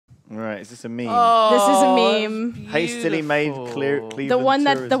Right, is this a meme? Oh, this is a meme. Hastily made Cleveland The one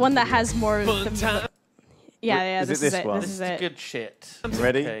tourism that video. has more of the... Yeah, Is this it is this it. one? This is it. Good shit.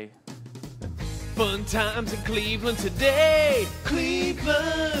 Ready? Okay. Fun times in Cleveland today.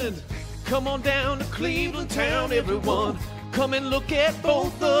 Cleveland. Come on down to Cleveland town, everyone. Come and look at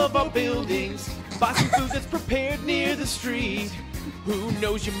both of our buildings. Buy some food that's prepared near the street. Who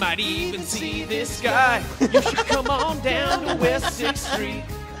knows, you might even see this guy. You should come on down to West 6th Street.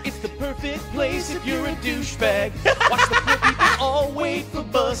 It's the perfect place if you're a douchebag. Watch the poor people all wait for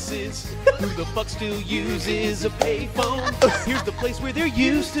buses. Who the fuck still uses a payphone? Here's the place where there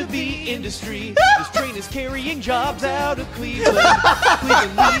used to be industry. This train is carrying jobs out of Cleveland.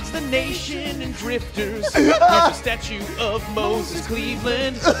 Cleveland leads the nation in drifters. Here's a statue of Moses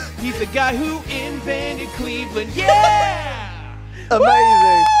Cleveland. He's the guy who invented Cleveland. Yeah!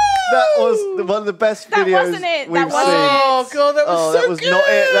 Amazing. That was one of the best That videos wasn't it. we've That wasn't seen. it. Oh god, that was so that was good. not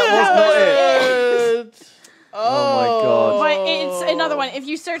it. That was not it. Oh my god. But it's another one. If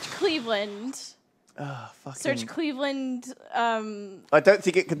you search Cleveland, Fucking- search Cleveland. I don't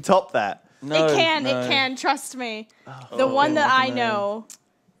think it can top that. No, It can. no. It can. Trust me. The one that I know.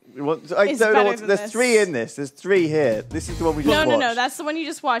 I It's don't know better what. than There's this. 3 in this. There's 3 here. This is the one we just No, watched. no. That's the one you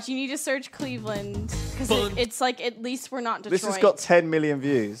just watched. You need to search Cleveland because it's like at least we're not Detroit. This has got 10 million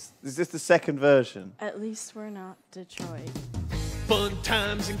views. Is this the second version? At least we're not Detroit. Fun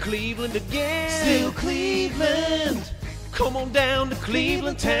times in Cleveland again. Still Cleveland. Come on down to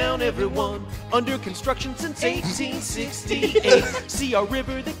Cleveland town, everyone. Under construction since 1868. See our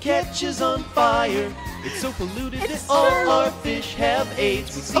river that catches on fire. It's so polluted that all our fish have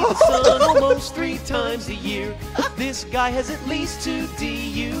AIDS. We see the sun almost 3 times a year. This guy has at least 2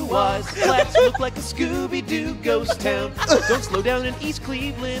 DUIs. Flats look like a Scooby-Doo ghost town. Don't slow down in East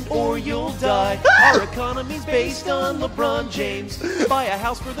Cleveland or you'll die. Our economy's based on LeBron James. Buy a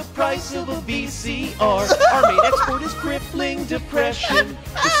house for the price of a VCR. Our main export is crippling depression.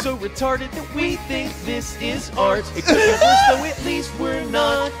 We're so retarded that we think this is art. It could be worse though, at least we're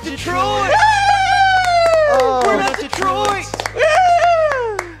not Detroit. We're not Detroit.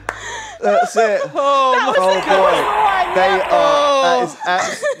 That's it. Oh, boy. They are.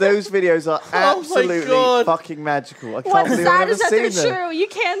 Those videos are Oh my absolutely God. fucking magical. I can't What's believe I've sad never is that seen they're them. true. You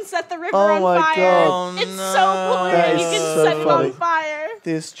can set the river Oh on my fire. God. It's Oh, so no. polluted. That You is can so set it funny. on fire.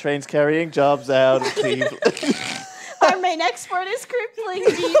 This train's carrying jobs out of Cleveland. Our main export is crippling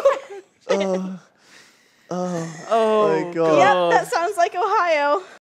deep. Oh Oh my God. Yep, that sounds like Ohio.